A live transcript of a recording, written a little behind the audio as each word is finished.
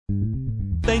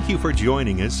Thank you for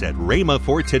joining us at Rhema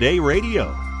for Today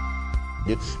Radio.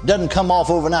 It doesn't come off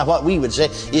overnight, what we would say,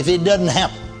 if it doesn't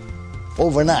happen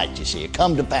overnight, you see, it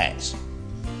come to pass.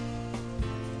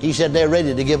 He said they're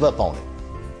ready to give up on it.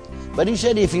 But he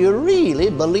said if you really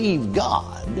believe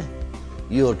God,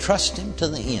 you'll trust Him to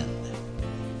the end.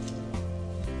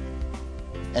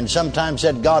 And sometimes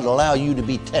said God will allow you to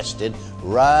be tested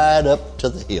right up to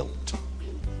the hilt.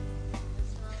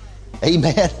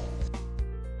 Amen.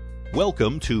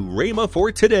 Welcome to Rhema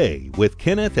for Today with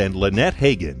Kenneth and Lynette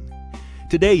Hagin.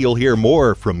 Today you'll hear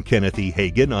more from Kenneth E.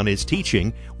 Hagin on his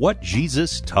teaching, What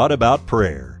Jesus Taught About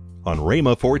Prayer, on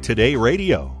Rhema for Today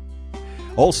Radio.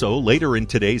 Also, later in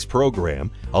today's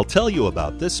program, I'll tell you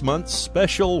about this month's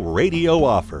special radio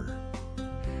offer.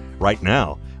 Right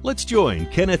now, let's join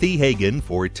Kenneth E. Hagin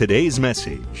for today's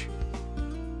message.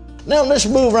 Now let's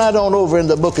move right on over in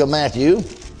the book of Matthew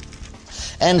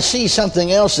and see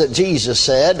something else that Jesus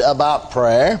said about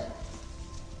prayer.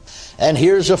 And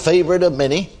here's a favorite of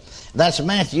many. That's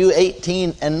Matthew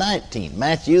 18 and 19.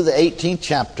 Matthew, the 18th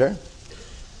chapter.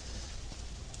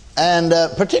 And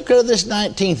particularly this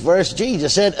 19th verse,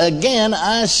 Jesus said, Again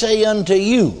I say unto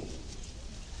you,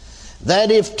 that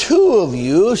if two of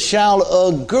you shall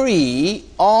agree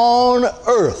on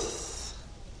earth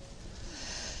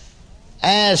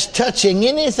as touching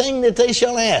anything that they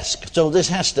shall ask. So this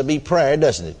has to be prayer,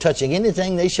 doesn't it? Touching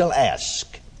anything they shall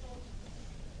ask.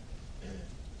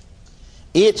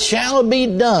 It shall be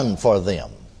done for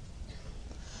them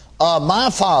of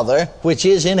my Father which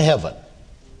is in heaven.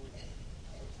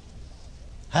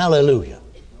 Hallelujah.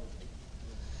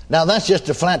 Now that's just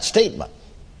a flat statement.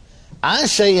 I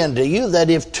say unto you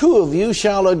that if two of you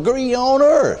shall agree on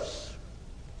earth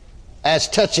as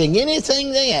touching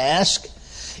anything they ask,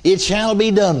 it shall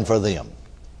be done for them.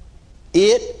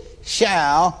 It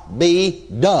shall be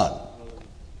done.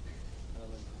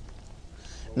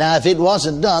 Now if it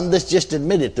wasn't done, let's just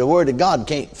admit it. The Word of God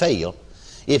can't fail.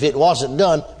 If it wasn't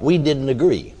done, we didn't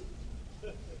agree.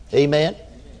 Amen?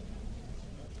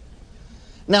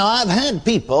 Now, I've had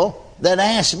people that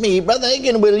ask me, Brother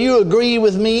Hagin, will you agree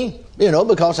with me? You know,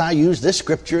 because I use this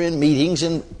scripture in meetings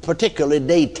and particularly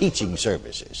day teaching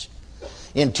services.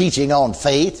 In teaching on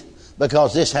faith,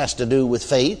 because this has to do with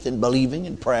faith and believing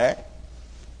and prayer.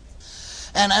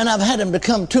 And I've had them to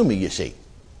come to me, you see,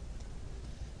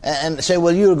 and say,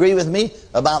 will you agree with me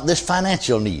about this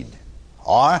financial need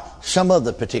or some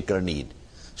other particular need?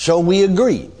 So we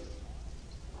agreed.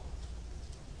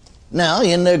 Now,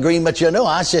 in the agreement, you know,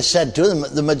 I just said to them,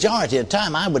 the majority of the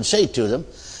time I would say to them,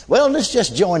 well, let's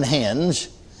just join hands.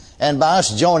 And by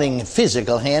us joining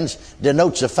physical hands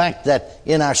denotes the fact that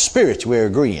in our spirits we're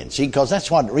agreeing. See, because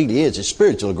that's what it really is, a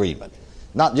spiritual agreement,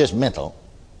 not just mental.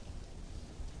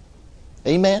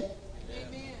 Amen?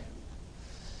 Amen.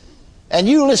 And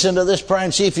you listen to this prayer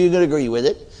and see if you can agree with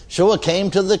it. So it came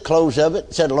to the close of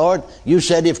it, said, Lord, you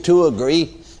said if two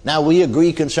agree. Now we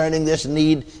agree concerning this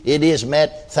need. It is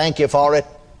met. Thank you for it.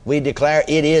 We declare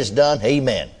it is done.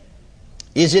 Amen.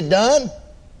 Is it done?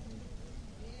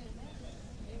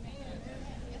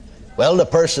 Well, the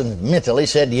person mentally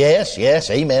said, yes,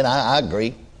 amen, I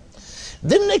agree.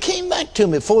 Then they came back to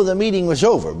me before the meeting was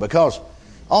over, because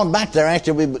on back there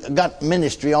after we got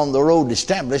ministry on the road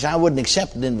established, I wouldn't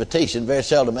accept an invitation, very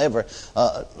seldom ever,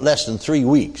 less than 3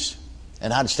 weeks.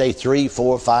 And I'd stay 3,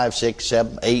 4, 5, 6,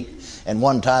 7, 8, and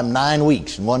one time 9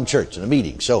 weeks in one church in a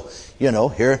meeting. So, you know,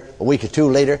 here a week or two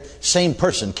later, same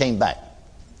person came back.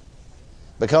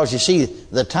 Because you see,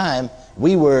 the time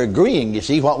we were agreeing, you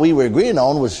see, what we were agreeing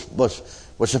on was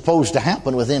supposed to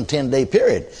happen within 10-day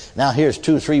period. Now here's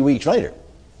 2 or 3 weeks later.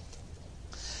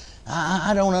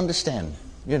 I don't understand.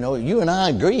 You know, you and I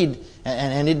agreed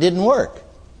and it didn't work.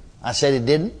 I said it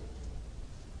didn't.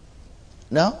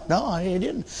 No, it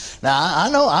didn't. Now,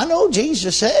 I know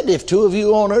Jesus said, if two of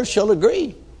you on earth shall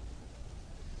agree.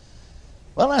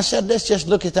 Well, I said, let's just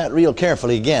look at that real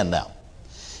carefully again now.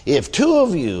 If two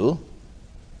of you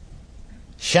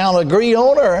shall agree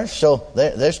on earth, so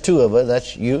there's two of us,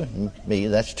 that's you and me,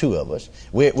 that's two of us.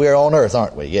 We're on earth,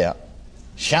 aren't we? Yeah.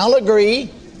 Shall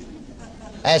agree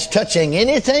as touching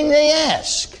anything they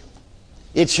ask,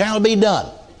 it shall be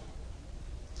done.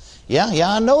 Yeah,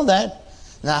 I know that.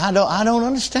 Now, I don't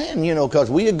understand, you know,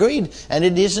 because we agreed and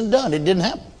it isn't done. It didn't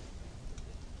happen.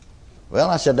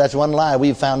 Well, I said, that's one lie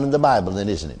we've found in the Bible, then,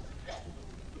 isn't it?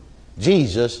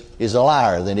 Jesus is a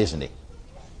liar, then, isn't he?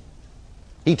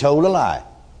 He told a lie.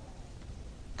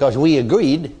 Because we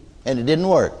agreed and it didn't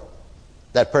work.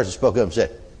 That person spoke up and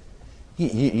said,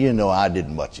 you know, I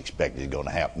didn't much expect it was going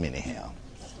to happen anyhow.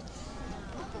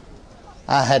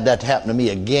 I had that happen to me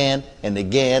again and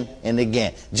again and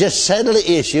again. Just settle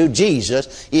the issue.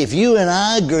 Jesus, if you and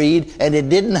I agreed and it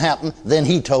didn't happen, then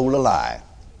he told a lie.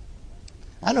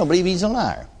 I don't believe he's a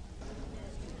liar.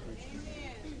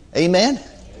 Amen?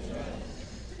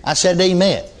 I said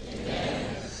amen.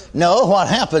 No, what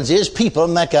happens is people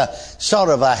make a sort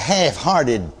of a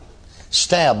half-hearted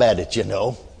stab at it,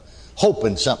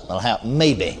 hoping something will happen,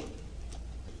 maybe.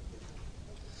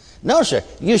 No, sir.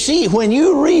 You see, when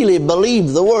you really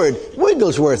believe the Word,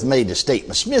 Wigglesworth made a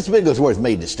statement. Smith Wigglesworth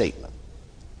made a statement.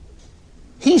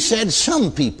 He said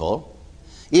some people,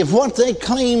 if what they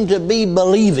claim to be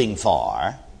believing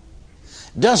for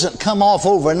doesn't come off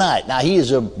overnight. Now, he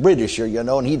is a Britisher,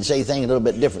 and he'd say things a little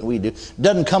bit different than we do.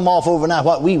 Doesn't come off overnight,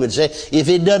 what we would say, if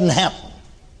it doesn't happen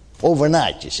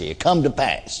overnight, you see, it come to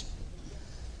pass.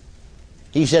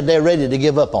 He said they're ready to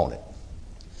give up on it.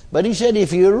 But he said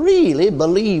if you really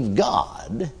believe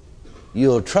God,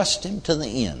 you'll trust him to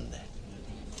the end.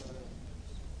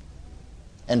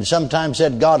 And sometimes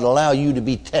said God will allow you to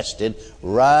be tested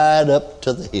right up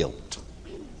to the hilt.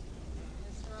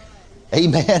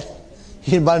 Amen.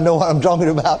 Anybody know what I'm talking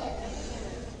about?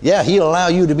 Yeah, he'll allow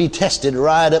you to be tested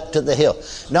right up to the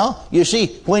hilt. No, you see,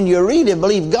 when you really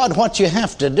believe God, what you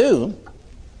have to do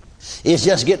is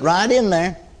just get right in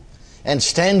there and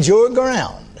stand your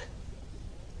ground.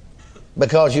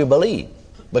 Because you believe.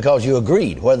 Because you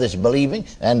agreed. Whether it's believing,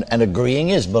 and agreeing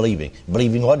is believing.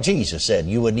 Believing what Jesus said.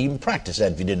 You wouldn't even practice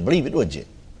that if you didn't believe it, would you?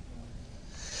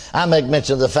 I make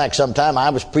mention of the fact sometime I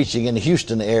was preaching in the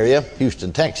Houston area,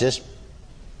 Houston, Texas,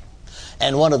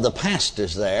 and one of the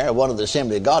pastors there, one of the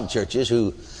Assembly of God churches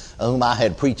whom I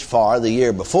had preached for the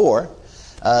year before,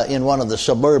 in one of the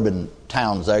suburban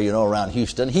towns there, around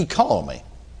Houston, he called me.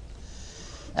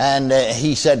 And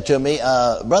he said to me,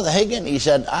 Brother Hagin, he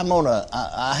said,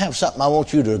 I have something I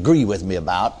want you to agree with me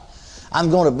about. I'm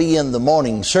going to be in the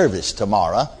morning service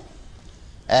tomorrow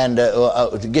and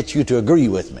to get you to agree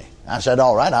with me. I said,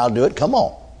 all right, I'll do it. Come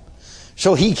on.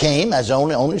 So he came, as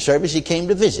only service, he came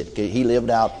to visit. He lived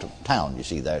out of town, you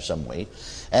see, there some way.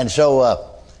 And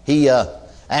so he,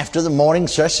 after the morning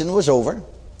session was over,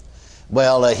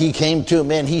 he came to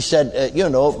me and he said,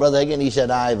 Brother Hagin, he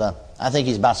said, I think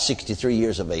he's about 63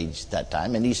 years of age at that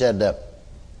time. And he said,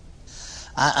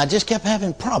 I just kept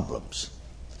having problems,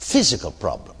 physical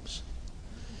problems.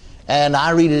 And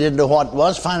I really didn't know what it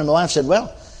was. Finally, my wife said,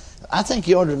 well, I think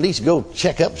you ought to at least go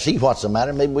check up, see what's the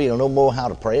matter. Maybe we'll know more how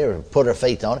to pray or put our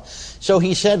faith on it. So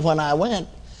he said when I went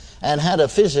and had a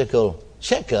physical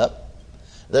checkup,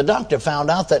 the doctor found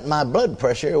out that my blood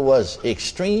pressure was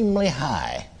extremely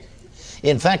high.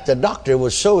 In fact, the doctor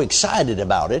was so excited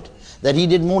about it that he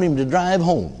didn't want him to drive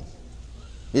home.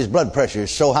 His blood pressure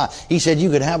is so high. He said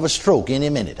you could have a stroke any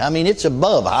minute. I mean, it's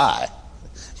above high.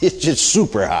 It's just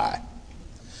super high.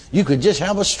 You could just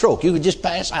have a stroke. You could just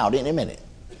pass out any minute.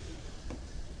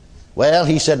 Well,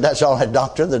 he said, that's all right,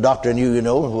 doctor. The doctor knew,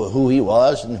 who he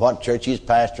was and what church he's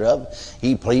pastor of.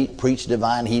 He preached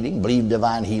divine healing, believed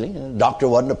divine healing. The doctor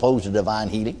wasn't opposed to divine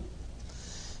healing.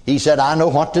 He said, I know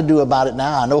what to do about it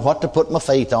now. I know what to put my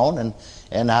faith on,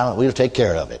 and we'll take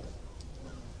care of it.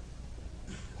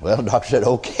 Well, the doctor said,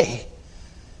 okay.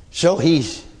 So he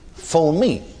phoned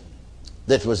me.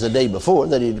 This was the day before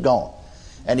that he'd gone.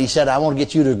 And he said, I want to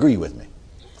get you to agree with me.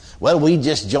 Well, we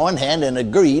just joined hand and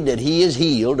agreed that he is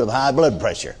healed of high blood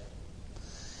pressure.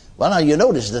 Well, now you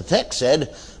notice the text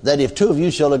said that if two of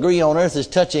you shall agree on earth as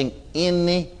touching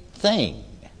anything,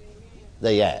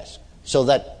 they ask. So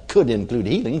that could include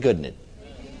healing, couldn't it?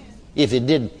 If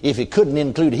it couldn't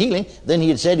include healing, then he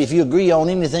had said if you agree on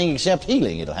anything except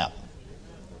healing, it'll happen.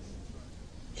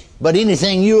 But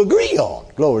anything you agree on,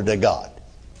 glory to God.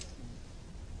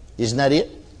 Isn't that it?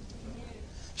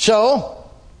 So,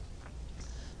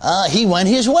 he went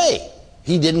his way.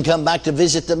 He didn't come back to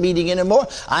visit the meeting anymore.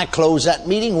 I closed that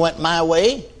meeting, went my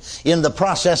way. In the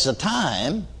process of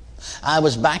time, I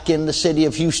was back in the city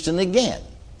of Houston again,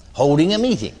 holding a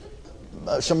meeting.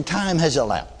 Some time has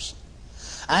elapsed.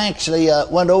 I actually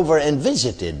went over and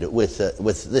visited with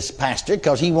this pastor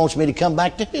because he wants me to come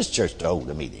back to his church to hold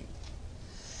a meeting.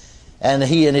 And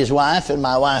he and his wife and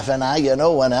my wife and I,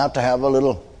 went out to have a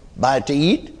little bite to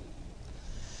eat.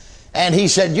 And he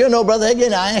said, Brother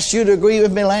Hagin, I asked you to agree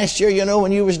with me last year,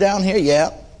 when you was down here.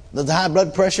 Yeah, the high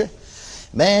blood pressure.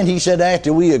 Man, he said,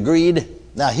 after we agreed,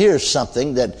 now here's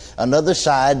something another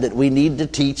side that we need to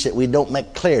teach that we don't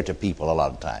make clear to people a lot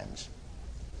of times.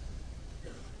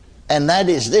 And that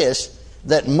is this,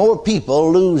 that more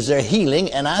people lose their healing,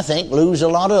 and I think lose a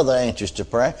lot of other answers to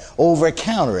prayer, over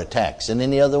counterattacks than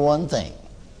any other one thing.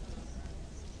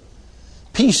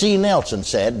 P.C. Nelson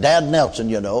said, Dad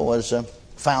Nelson, was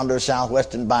founder of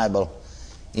Southwestern Bible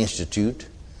Institute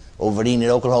over at Enid,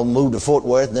 Oklahoma, moved to Fort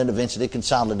Worth, and then eventually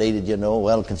consolidated,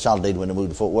 consolidated when they moved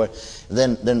to Fort Worth,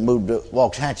 then moved to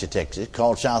Waxahachie, Texas,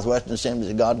 called Southwestern Assemblies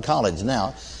of God College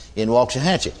now in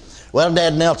Waxahachie. Well,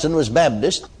 Dad Nelson was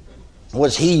Baptist,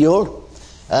 was healed.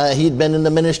 He'd been in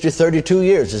the ministry 32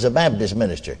 years as a Baptist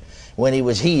minister. When he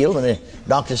was healed, and the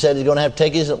doctor said he's going to have to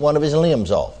take one of his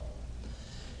limbs off.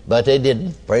 But they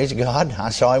didn't. Praise God. I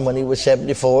saw him when he was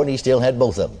 74, and he still had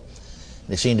both of them.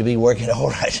 They seemed to be working all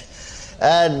right.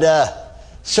 And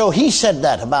so he said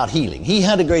that about healing. He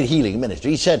had a great healing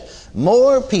ministry. He said,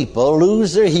 more people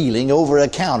lose their healing over a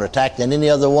counterattack than any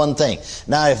other one thing.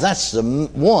 Now, if that's the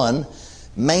one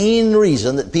main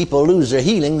reason that people lose their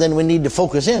healing, then we need to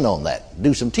focus in on that.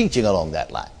 Do some teaching along that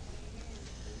line.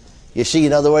 You see,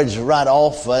 in other words, right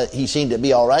off, he seemed to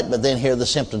be all right, but then here the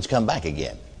symptoms come back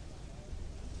again.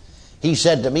 He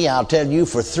said to me, I'll tell you,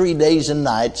 for 3 days and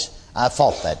nights, I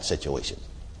fought that situation.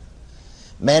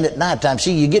 Man, at nighttime,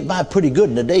 see, you get by pretty good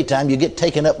in the daytime, you get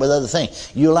taken up with other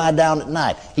things. You lie down at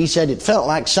night. He said it felt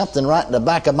like something right in the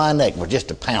back of my neck was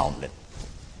just a pounding.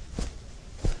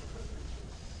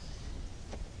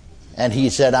 And he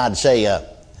said, I'd say,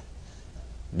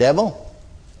 devil,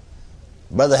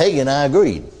 Brother Hagin, I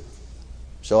agreed.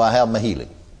 So I have my healing.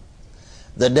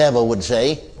 The devil would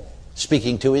say,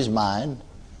 speaking to his mind,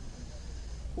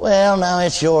 well, now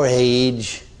it's your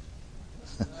age.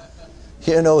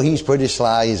 You know, he's pretty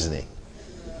sly, isn't he?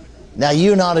 Now,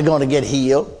 you're not going to get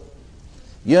healed.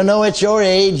 You know, it's your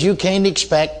age. You can't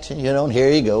expect. You know, and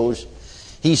here he goes.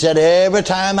 He said every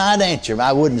time I'd answer him,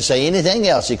 I wouldn't say anything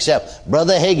else except,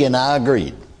 Brother Hagin, I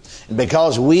agreed. And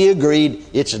because we agreed,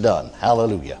 it's done.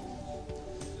 Hallelujah.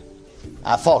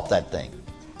 I fought that thing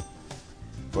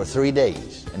for 3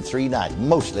 days and 3 nights.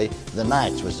 Mostly the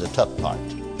nights was the tough part.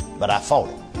 But I fought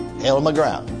it. Held my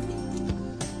ground.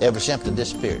 Every symptom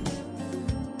disappeared.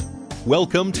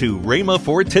 Welcome to Rhema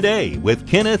for Today with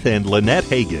Kenneth and Lynette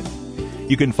Hagin.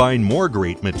 You can find more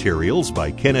great materials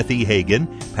by Kenneth E. Hagin,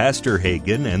 Pastor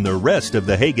Hagin, and the rest of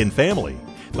the Hagin family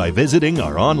by visiting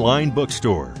our online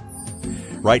bookstore.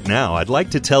 Right now, I'd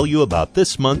like to tell you about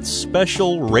this month's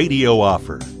special radio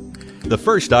offer. The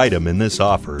first item in this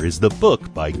offer is the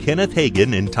book by Kenneth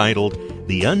Hagin entitled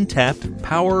The Untapped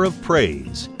Power of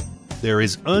Praise. There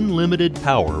is unlimited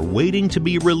power waiting to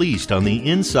be released on the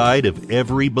inside of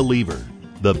every believer.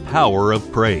 The power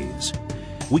of praise.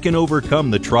 We can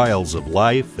overcome the trials of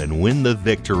life and win the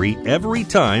victory every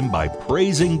time by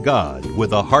praising God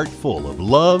with a heart full of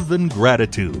love and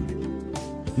gratitude.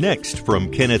 Next,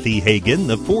 from Kenneth E. Hagin,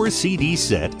 the 4-CD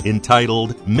set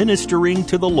entitled Ministering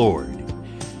to the Lord.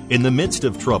 In the midst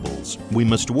of troubles, we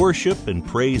must worship and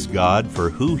praise God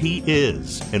for who He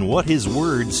is and what His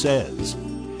Word says.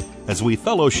 As we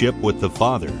fellowship with the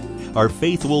Father, our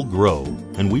faith will grow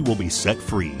and we will be set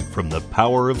free from the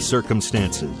power of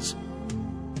circumstances.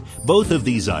 Both of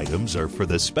these items are for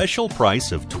the special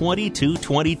price of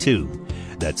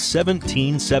 $22.22. That's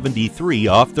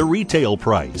 $17.73 off the retail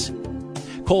price.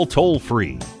 Call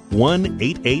toll-free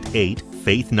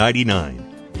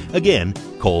 1-888-FAITH-99. Again,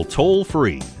 call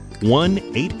toll-free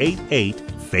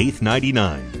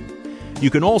 1-888-FAITH-99. You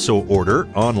can also order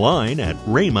online at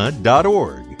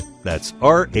rhema.org. That's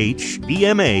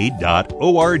rhema.org.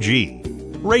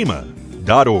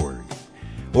 rhema.org.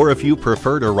 Or if you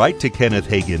prefer to write to Kenneth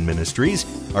Hagin Ministries,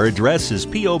 our address is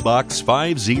P.O. Box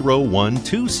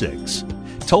 50126,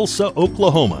 Tulsa,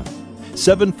 Oklahoma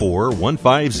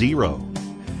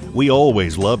 74150. We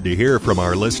always love to hear from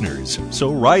our listeners,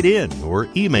 so write in or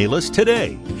email us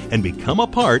today and become a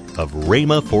part of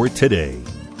Rhema for Today.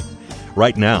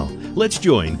 Right now, let's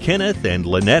join Kenneth and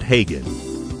Lynette Hagin.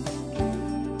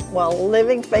 Well,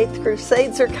 Living Faith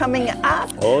Crusades are coming up.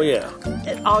 Oh, yeah.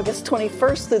 August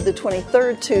 21st through the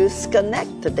 23rd to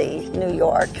Schenectady, New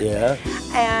York. Yeah.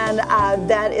 And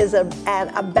that is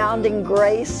at Abounding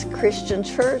Grace Christian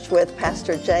Church with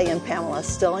Pastor Jay and Pamela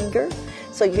Stillinger.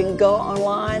 So you can go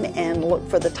online and look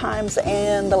for the times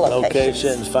and the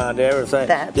locations. Find everything.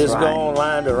 That's Just right. go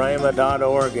online to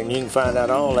rhema.org and you can find out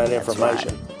all that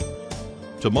information. Right.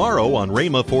 Tomorrow on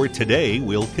Rhema for Today,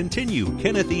 we'll continue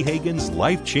Kenneth E. Hagin's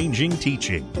life-changing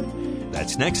teaching.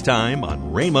 That's next time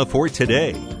on Rhema for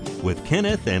Today with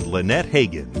Kenneth and Lynette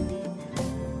Hagin.